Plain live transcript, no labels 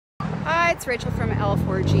Hi, it's Rachel from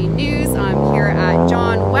L4G News. I'm here at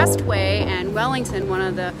John Westway and Wellington, one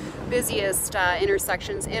of the busiest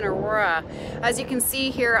intersections in Aurora. As you can see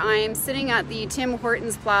here, I'm sitting at the Tim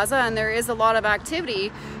Hortons Plaza, and there is a lot of activity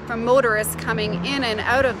from motorists coming in and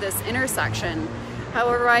out of this intersection.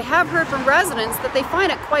 However, I have heard from residents that they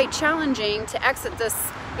find it quite challenging to exit this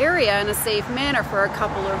area in a safe manner for a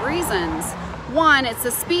couple of reasons. One, it's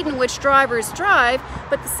the speed in which drivers drive,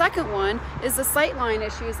 but the second one is the sightline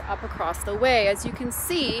issues up across the way. As you can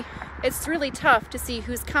see, it's really tough to see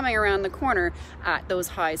who's coming around the corner at those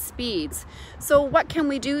high speeds. So what can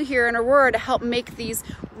we do here in Aurora to help make these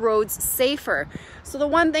roads safer? So the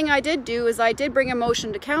one thing I did do is I did bring a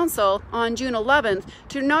motion to council on June 11th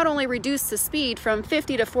to not only reduce the speed from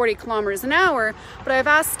 50 to 40 kilometers an hour, but I've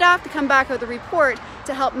asked staff to come back with a report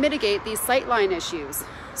to help mitigate these sightline issues.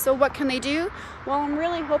 So what can they do? Well, I'm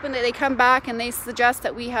really hoping that they come back and they suggest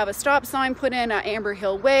that we have a stop sign put in at Amber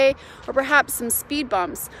Hill Way, or perhaps some speed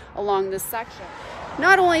bumps along this section.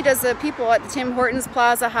 Not only does the people at the Tim Hortons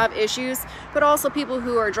Plaza have issues, but also people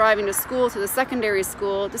who are driving to school, to the secondary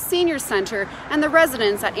school, the senior center, and the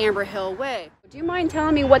residents at Amber Hill Way. Do you mind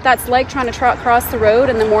telling me what that's like trying to cross the road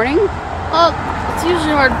in the morning? Well, it's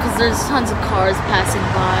usually hard because there's tons of cars passing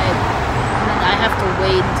by, and then I have to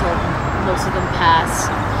wait until most of them pass,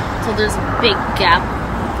 until there's a big gap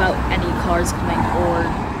without any cars coming, or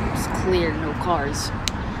it's clear, no cars.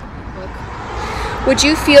 Look. Would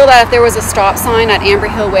you feel that if there was a stop sign at Amber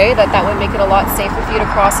Hill Way that would make it a lot safer for you to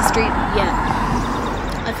cross the street? Yeah,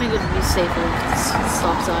 I think it would be safer with the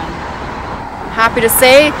stop sign. Happy to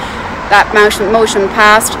say that motion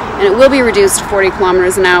passed, and it will be reduced to 40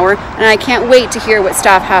 kilometers an hour, and I can't wait to hear what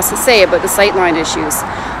staff has to say about the sightline issues.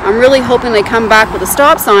 I'm really hoping they come back with a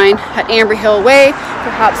stop sign at Amber Hill Way.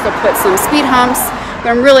 Perhaps they'll put some speed humps, but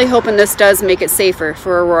I'm really hoping this does make it safer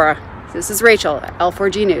for Aurora. This is Rachel at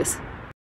L4G News.